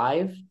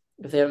alive.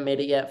 If they haven't made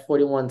it yet,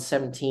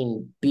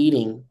 41-17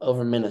 beating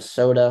over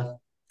Minnesota.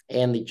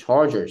 And the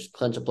Chargers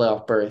clinch a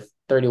playoff berth,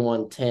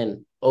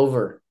 31-10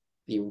 over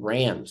the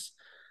Rams.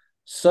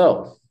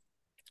 So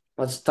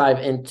let's dive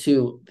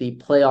into the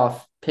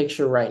playoff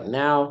picture right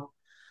now.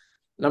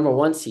 Number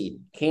one seed,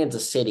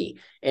 Kansas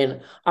City.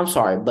 And I'm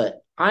sorry,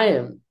 but I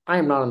am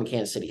not on the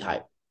Kansas City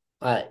hype.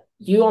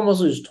 You almost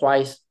lose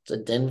twice to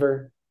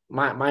Denver.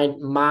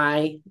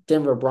 My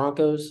Denver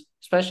Broncos,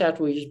 especially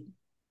after we just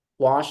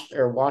washed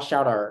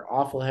out our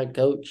awful head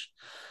coach.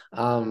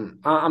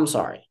 I'm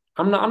sorry.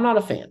 I'm not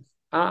a fan.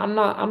 I'm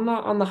not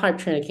on the hype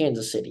train of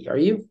Kansas City. Are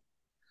you?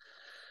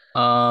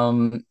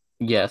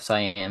 yes, I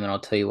am, and I'll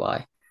tell you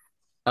why.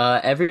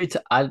 Every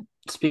time I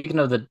speaking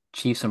of the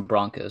Chiefs and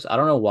Broncos, I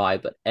don't know why,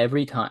 but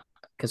every time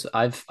because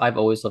I've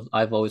always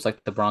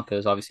liked the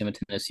Broncos. Obviously, I'm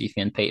a Tennessee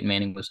fan. Peyton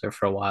Manning was there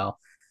for a while.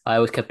 I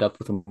always kept up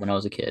with them when I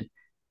was a kid.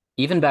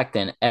 Even back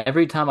then,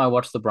 every time I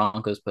watched the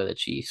Broncos play the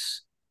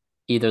Chiefs,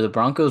 either the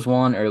Broncos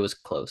won or it was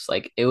close.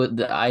 Like it was,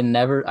 I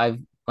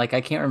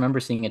can't remember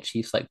seeing a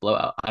Chiefs like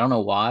blowout. I don't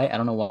know why. I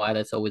don't know why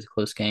that's always a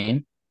close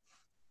game.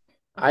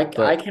 I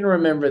But can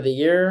remember the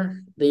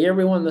year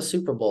we won the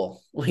Super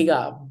Bowl. We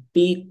got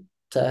beat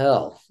to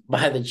hell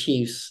by the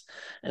Chiefs,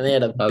 and they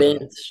had a okay,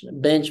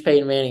 bench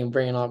Peyton Manning and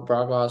bringing on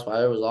Brock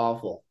Osweiler. It was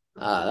awful.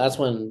 That's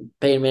when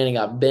Peyton Manning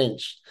got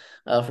benched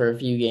for a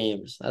few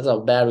games. That's how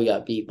bad we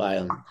got beat by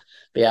him.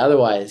 But yeah,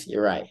 otherwise,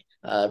 you're right.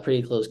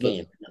 Pretty close but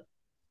game.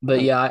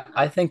 but yeah,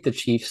 I think the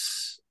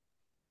Chiefs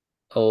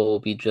will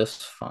be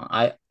just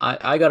fine.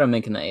 I got them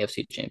making the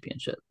AFC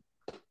Championship.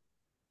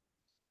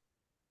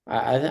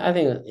 I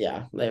think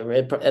yeah they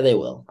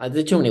will.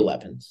 There's too many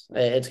weapons.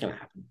 It's gonna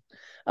happen.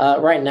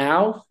 Right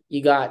now,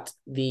 you got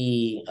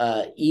the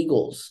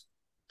Eagles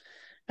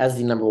as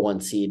the number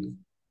one seed.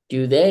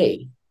 Do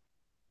they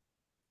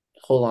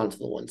hold on to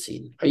the one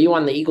seed? Are you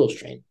on the Eagles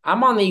train?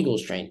 I'm on the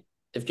Eagles train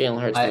if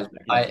Jalen Hurts I comes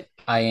back I healthy.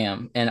 I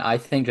am, and I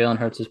think Jalen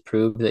Hurts has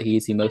proved that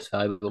he's the most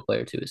valuable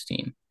player to his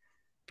team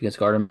because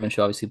Gardner Minshew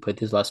obviously played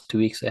these last 2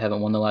 weeks. They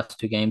haven't won the last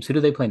two games. Who do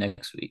they play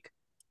next week?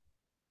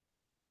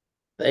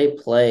 They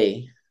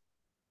play.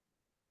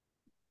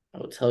 I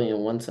will tell you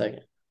in 1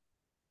 second.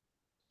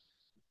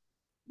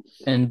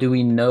 And do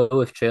we know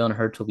if Jalen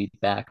Hurts will be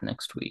back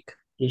next week?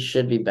 He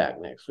should be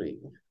back next week.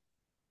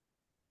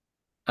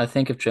 I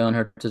think if Jalen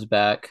Hurts is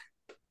back,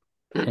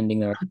 pending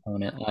their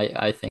opponent,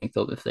 I think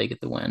they'll if they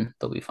get the win,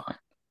 they'll be fine.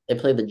 They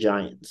play the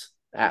Giants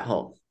at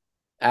home.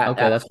 At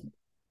Okay, at that's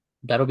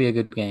that'll be a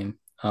good game.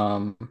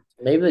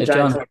 maybe the If Giants Jalen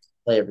don't Hurts,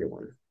 play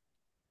everyone.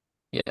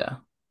 yeah,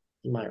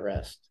 He might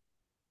rest.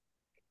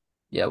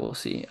 yeah, we'll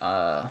see.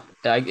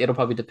 It'll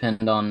probably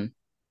depend on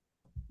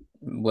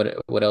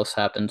what else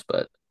happens,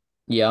 but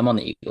yeah, I'm on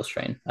the Eagles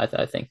train. I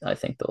think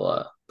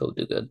they'll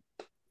do good.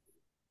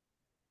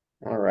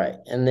 All right,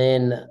 and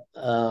then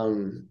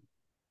staying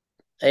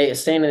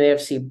in the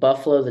AFC,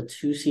 Buffalo, the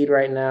two seed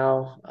right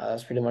now,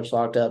 is pretty much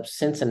locked up.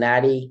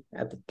 Cincinnati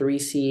at the three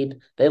seed,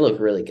 they look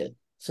really good.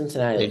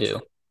 Cincinnati They looks do.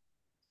 good.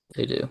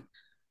 They do.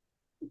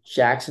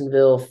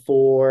 Jacksonville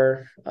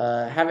four,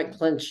 haven't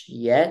clinched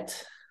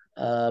yet,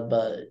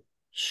 but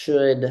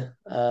should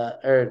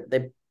or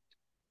they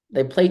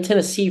play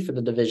Tennessee for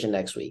the division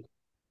next week.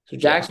 So Yeah.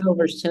 Jacksonville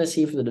versus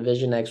Tennessee for the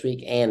division next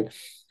week, and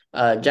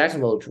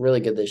Jacksonville looked really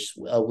good this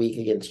week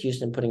against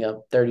Houston, putting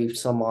up 30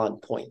 some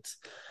odd points.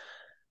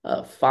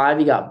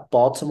 Five, you got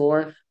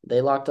Baltimore.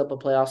 They locked up a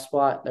playoff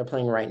spot. They're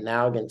playing right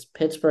now against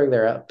Pittsburgh.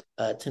 They're up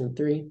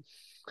 10-3.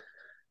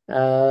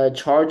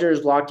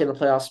 Chargers locked in a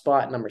playoff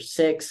spot, number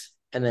six.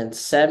 And then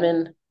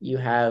seven, you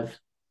have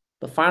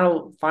The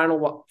final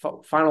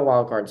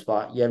wild card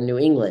spot, you have New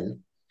England,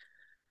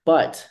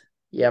 but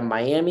you have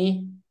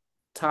Miami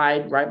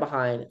tied right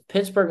behind.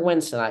 Pittsburgh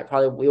wins tonight.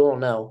 Probably we won't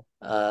know.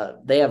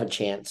 They have a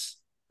chance.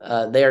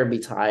 They are to be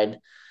tied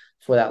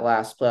for that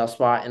last playoff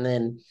spot, and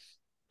then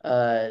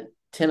uh,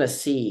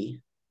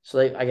 Tennessee. So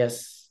I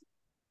guess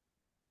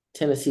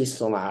Tennessee's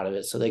still not out of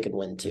it, so they could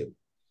win too.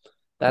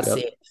 That's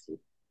the Yep. AFC.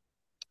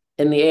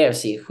 In the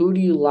AFC, who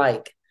do you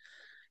like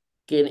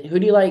getting? Who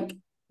do you like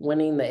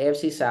winning the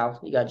AFC South?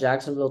 You got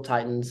Jacksonville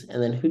Titans,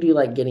 and then who do you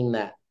like getting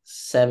that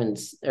seven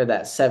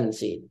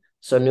seed?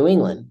 So New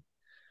England,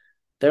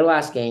 their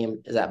last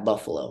game is at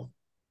Buffalo.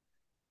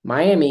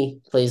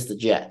 Miami plays the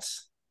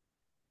Jets.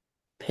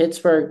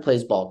 Pittsburgh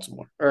plays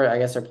Baltimore, or I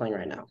guess they're playing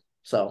right now.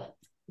 So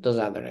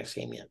doesn't have their next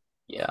game yet.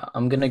 Yeah,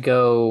 I'm gonna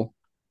go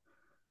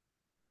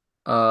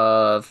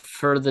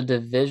for the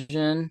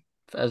division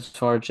as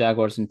far as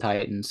Jaguars and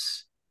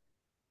Titans.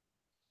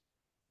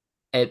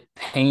 It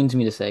pains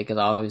me to say because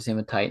obviously I'm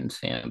a Titans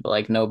fan, but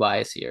like no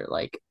bias here.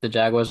 Like the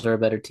Jaguars are a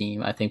better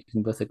team. I think we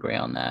can both agree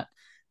on that.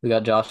 We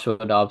got Joshua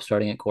Dobbs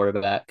starting at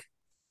quarterback.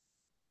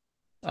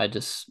 I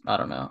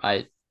don't know.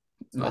 It's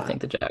I not. think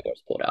the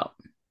Jaguars pulled out.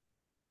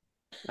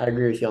 I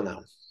agree with you on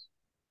that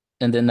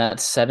And then that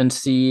seven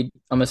seed,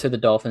 I'm gonna say the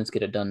Dolphins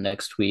get it done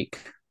next week.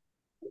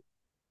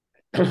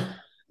 one.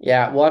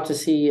 Yeah, we'll have to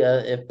see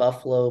if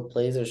Buffalo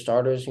plays their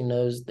starters. Who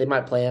knows? They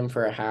might play them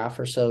for a half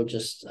or so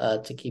just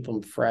to keep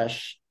them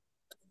fresh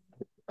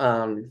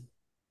um,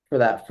 for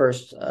that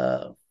first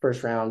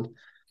round.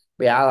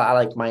 But yeah, I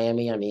like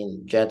Miami. I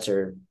mean, Jets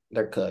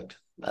they're cooked.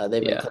 They've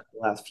been Yeah. cooked the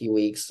last few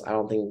weeks. I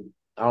don't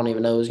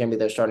even know who's gonna be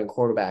their starting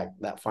quarterback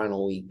that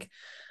final week.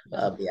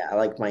 Yeah. But yeah, I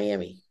like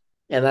Miami,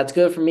 and that's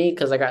good for me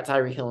because I got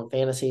Tyreek Hill in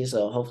fantasy.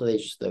 So hopefully they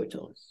just throw it to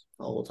him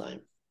the whole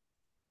time.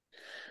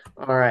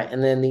 All right,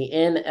 and then the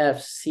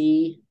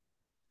NFC.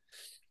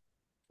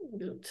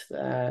 Go to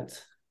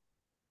that.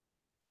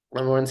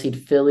 Number one seed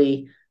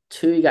Philly.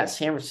 Two, you got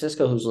San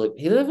Francisco,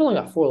 they've only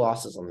got four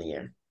losses on the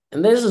year.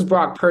 And this is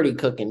Brock Purdy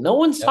cooking. No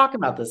one's Yep. talking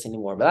about this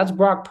anymore, but that's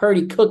Brock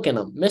Purdy cooking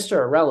them, Mr.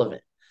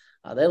 Irrelevant.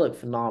 They look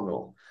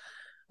phenomenal.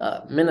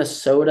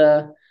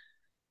 Minnesota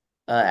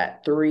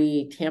at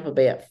three, Tampa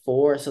Bay at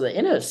four. So the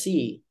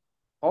NFC,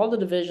 all the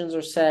divisions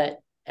are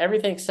set.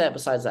 Everything's set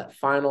besides that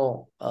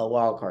final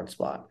wild card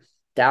spot.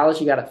 Dallas,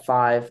 you got at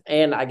five,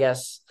 and I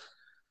guess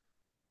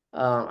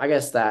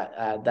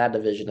that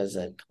division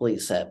isn't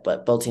complete set,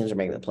 but both teams are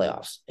making the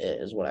playoffs,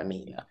 is what I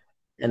mean. Yeah.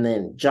 And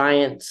then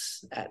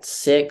Giants at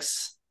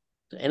six,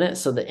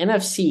 so the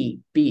NFC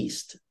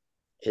beast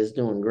is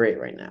doing great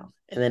right now.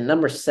 And then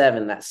number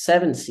seven, that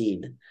seven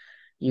seed,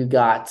 you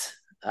got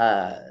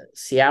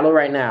Seattle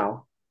right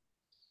now,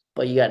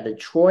 but you got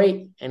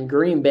Detroit and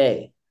Green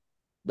Bay.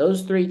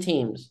 Those three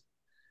teams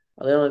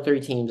are the only three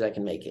teams that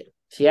can make it.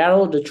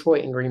 Seattle,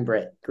 Detroit, and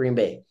Green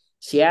Bay.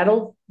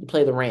 Seattle, you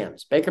play the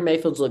Rams. Baker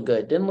Mayfield's look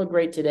good. Didn't look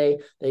great today.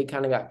 They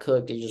kind of got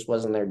cooked. It just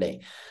wasn't their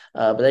day.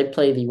 But they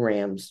play the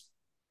Rams.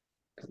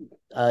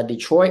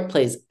 Detroit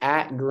plays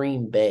at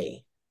Green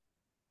Bay.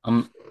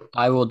 Um,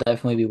 I will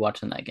definitely be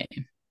watching that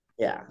game.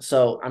 Yeah.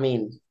 So I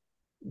mean,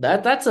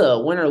 that's a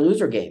winner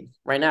loser game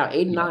right now.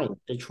 8-9. Yep.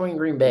 Detroit and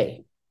Green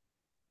Bay.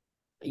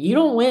 You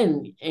don't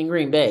win in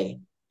Green Bay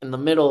in the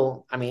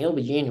middle. I mean, it'll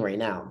be January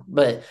now,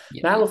 but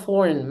Yeah. Matt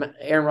LaFleur and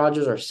Aaron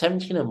Rodgers are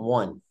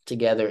 17-1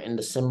 together in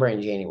December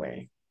and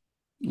January.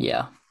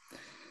 Yeah.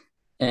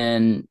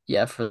 And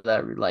yeah, for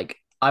that, like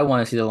I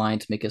want to see the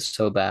Lions make it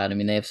so bad. I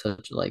mean, they have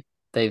such like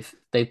they've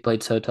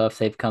played so tough.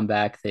 They've come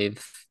back.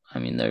 I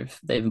mean they've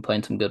been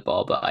playing some good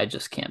ball, but I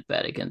just can't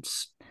bet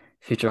against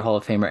future Hall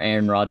of Famer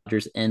Aaron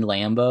Rodgers in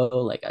Lambeau.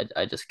 Like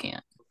I just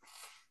can't.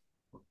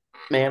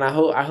 Man, I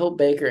hope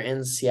Baker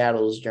ends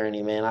Seattle's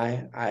journey,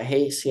 man. I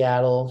hate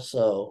Seattle,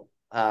 so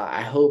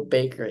I hope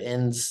Baker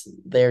ends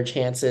their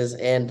chances.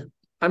 And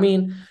I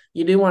mean,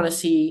 you do want to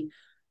see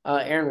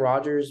Aaron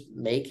Rodgers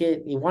make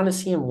it. You want to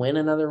see him win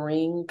another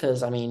ring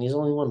because I mean he's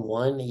only won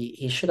one.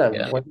 He should have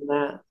Yeah. more than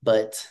that,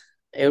 but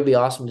it would be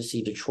awesome to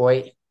see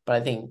Detroit. But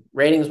I think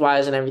ratings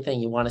wise and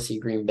everything, you want to see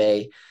Green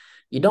Bay.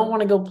 You don't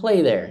want to go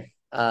play there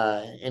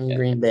in Yeah.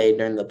 Green Bay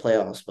during the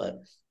playoffs, but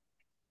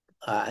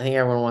I think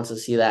everyone wants to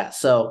see that.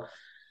 So.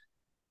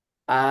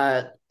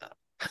 Uh,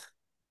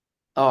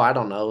 Oh, I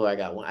don't know who I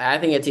got one. I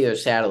think it's either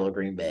Seattle or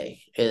Green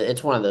Bay.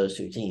 It's one of those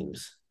two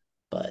teams.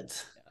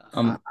 But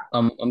uh,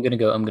 I'm gonna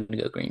go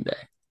Green Bay.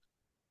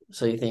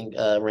 so you think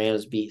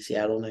Rams beat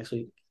Seattle next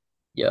week?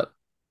 Yep.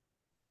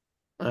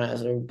 All right,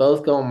 so we're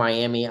both going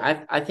Miami.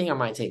 I think I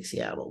might take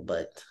Seattle,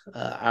 but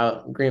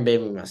Green Bay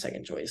would be my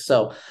second choice.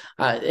 So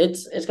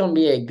it's going to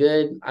be a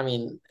good. I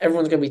mean,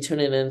 everyone's going to be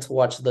tuning in to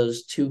watch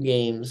those two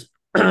games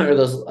or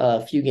those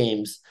few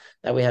games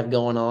that we have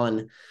going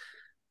on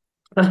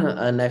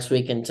next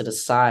weekend to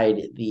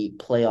decide the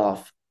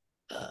playoff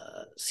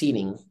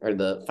seeding or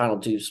the final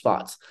two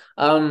spots.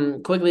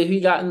 Quickly, who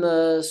you got in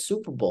the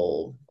Super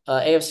Bowl?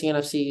 AFC,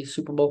 NFC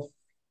Super Bowl.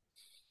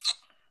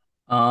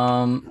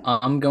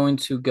 I'm going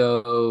to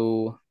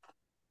go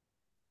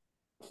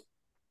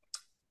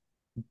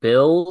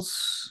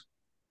Bills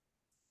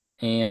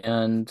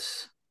and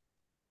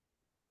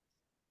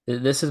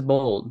This is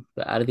bold,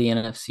 but out of the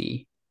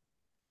NFC,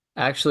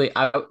 actually,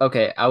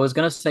 I was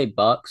gonna say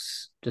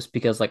Bucks just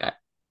because but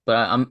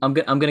I'm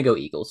gonna go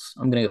Eagles.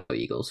 I'm gonna go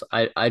Eagles.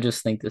 I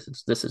just think this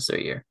is their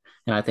year,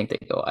 and I think they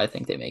go. I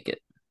think they make it.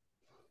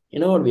 You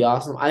know what would be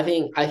awesome? I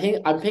think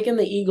I'm picking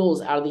the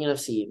Eagles out of the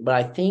NFC,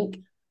 but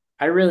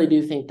I really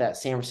do think that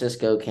San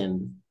Francisco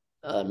can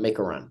make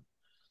a run.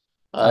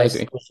 I This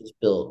agree. team is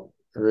built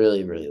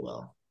really, really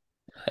well.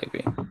 I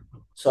agree.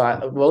 So I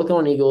both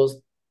going Eagles,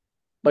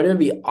 but it would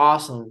be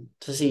awesome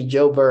to see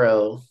Joe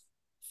Burrow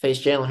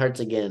face Jalen Hurts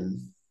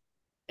again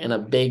in a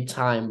big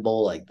time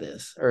bowl like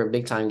this or a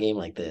big time game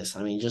like this.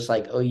 I mean, just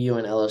like OU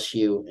and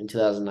LSU in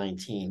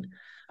 2019.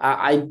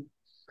 I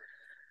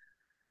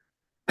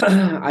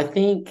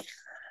think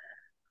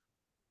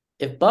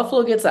if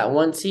Buffalo gets that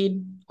one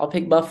seed, I'll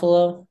pick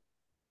Buffalo.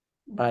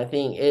 But I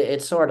think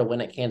it's sort of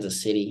win at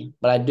Kansas City.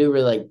 But I do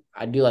like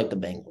the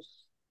Bengals.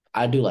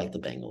 I do like the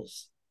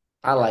Bengals.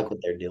 I like what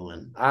they're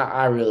doing.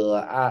 I really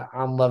like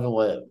I'm loving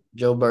what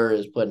Joe Burrow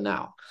is putting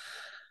out.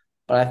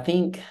 But I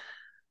think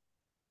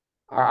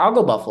I'll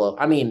go Buffalo.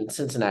 I mean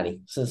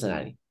Cincinnati.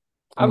 Cincinnati.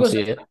 I I'll can go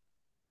see it. Cincinnati.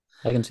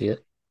 I can see it.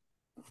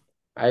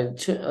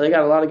 They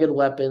got a lot of good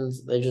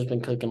weapons. They've just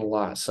been cooking a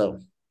lot. So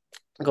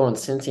I'm going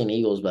Cincy and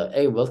Eagles, but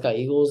hey, we both got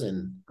Eagles,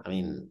 and I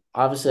mean,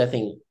 obviously, I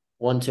think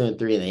 1, 2, and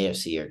 3 in the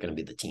AFC are going to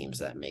be the teams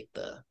that make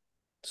the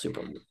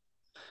Super Bowl.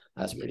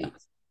 That's Yeah. pretty.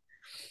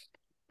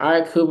 All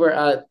right,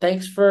 Cooper.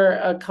 Thanks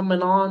for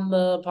coming on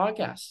the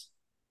podcast.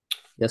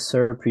 Yes,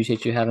 sir.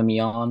 Appreciate you having me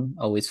on.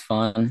 Always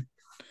fun.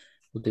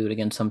 We'll do it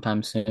again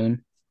sometime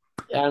soon.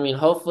 Yeah, I mean,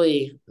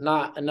 hopefully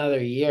not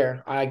another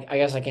year. I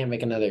guess I can't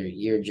make another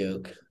year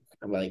joke.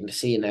 I'm like to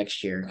see you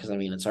next year because I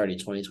mean it's already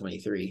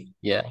 2023.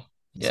 Yeah.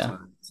 It's Yeah.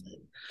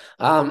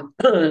 time.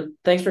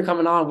 Thanks for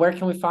coming on. Where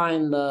can we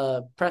find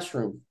the press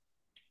room?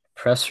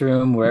 Press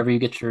room, wherever you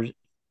get your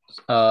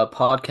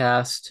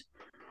podcast.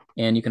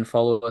 And you can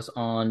follow us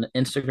on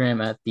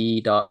Instagram at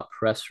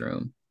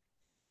the.pressroom.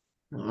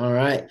 All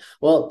right.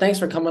 Well, thanks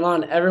for coming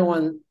on,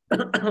 everyone.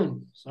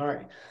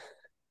 Sorry.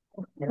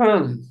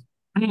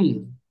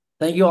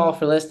 Thank you all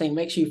for listening.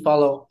 Make sure you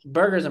follow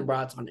Burgers and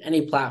Brats on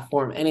any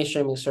platform, any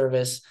streaming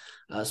service,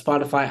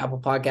 Spotify, Apple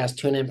Podcasts,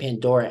 TuneIn,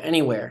 Pandora,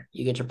 anywhere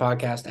you get your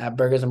podcast at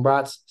Burgers and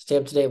Brats. Stay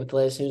up to date with the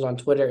latest news on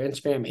Twitter,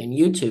 Instagram, and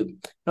YouTube. And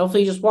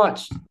hopefully you just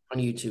watch on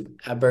YouTube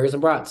at Burgers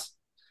and Brats.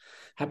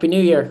 Happy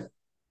New Year.